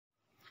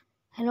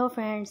Hello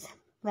friends,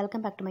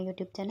 welcome back to my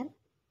YouTube channel.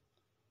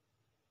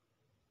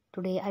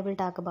 Today I will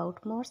talk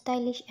about more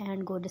stylish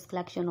and gorgeous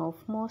collection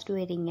of most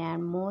wearing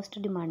and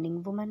most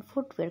demanding women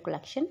footwear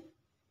collection.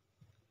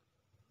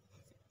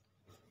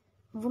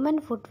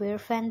 Women footwear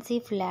fancy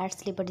flat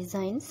slipper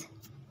designs.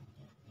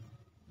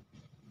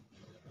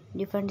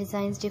 Different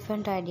designs,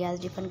 different ideas,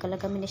 different color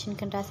combination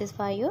can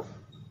satisfy you.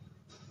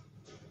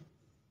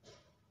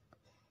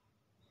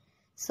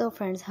 So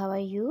friends, how are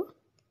you?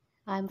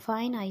 I'm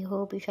fine. I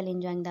hope you shall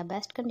enjoy the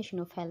best condition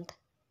of health.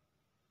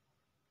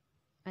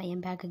 I am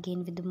back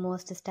again with the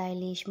most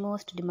stylish,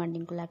 most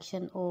demanding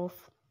collection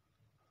of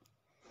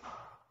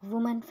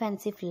women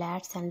fancy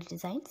flat sandal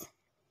designs.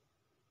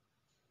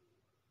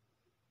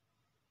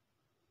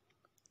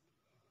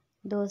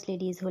 Those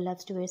ladies who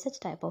loves to wear such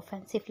type of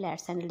fancy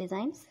flat sandal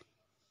designs.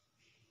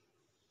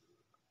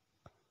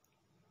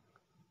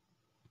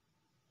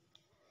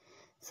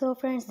 So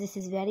friends, this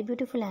is very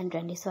beautiful and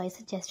trendy, so I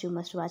suggest you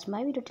must watch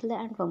my video till the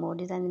end for more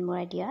designs and more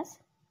ideas.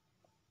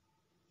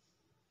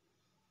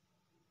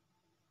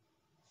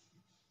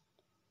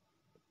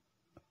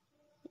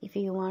 If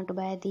you want to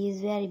buy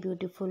these very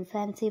beautiful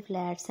fancy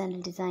flat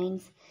sandal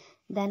designs,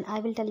 then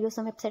I will tell you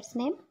some websites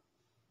name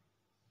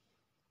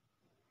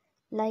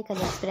like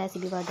AliExpress,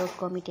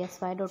 eBay.com,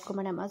 etsy.com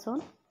and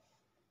Amazon.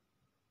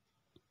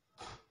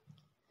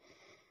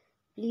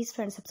 Please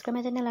friends, subscribe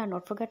my channel and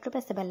not forget to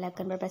press the bell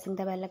icon. By pressing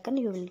the bell icon,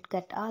 you will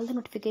get all the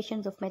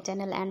notifications of my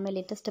channel and my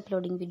latest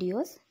uploading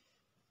videos.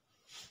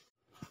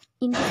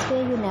 In this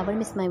way, you never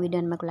miss my video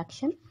and my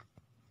collection.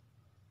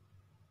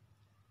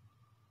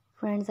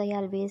 Friends, I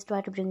always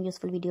try to bring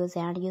useful videos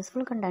and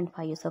useful content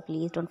for you, so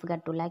please don't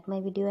forget to like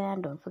my video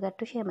and don't forget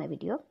to share my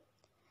video.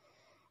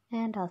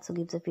 And also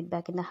give the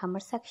feedback in the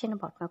comment section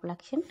about my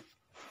collection.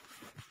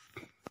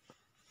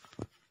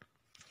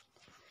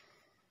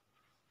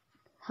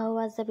 How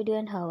was the video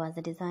and how was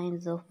the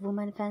designs of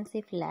women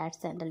fancy flat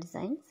sandal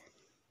designs?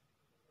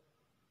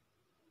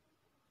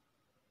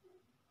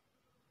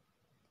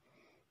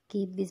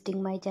 Keep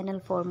visiting my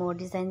channel for more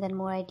designs and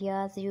more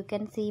ideas. You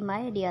can see my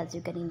ideas, you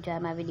can enjoy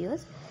my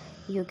videos.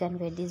 You can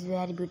wear these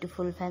very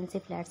beautiful fancy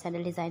flat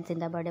sandal designs in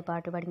the birthday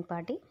party, wedding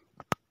party.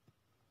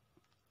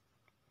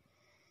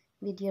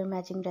 With your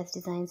matching dress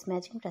designs,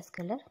 matching dress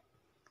color.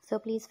 So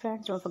please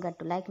friends, don't forget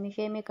to like me,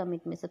 share me,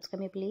 comment me, subscribe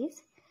me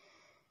please.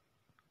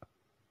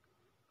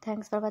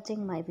 Thanks for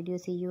watching my video.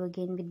 See you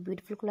again with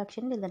beautiful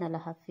collection. Till then, Allah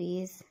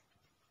Hafiz.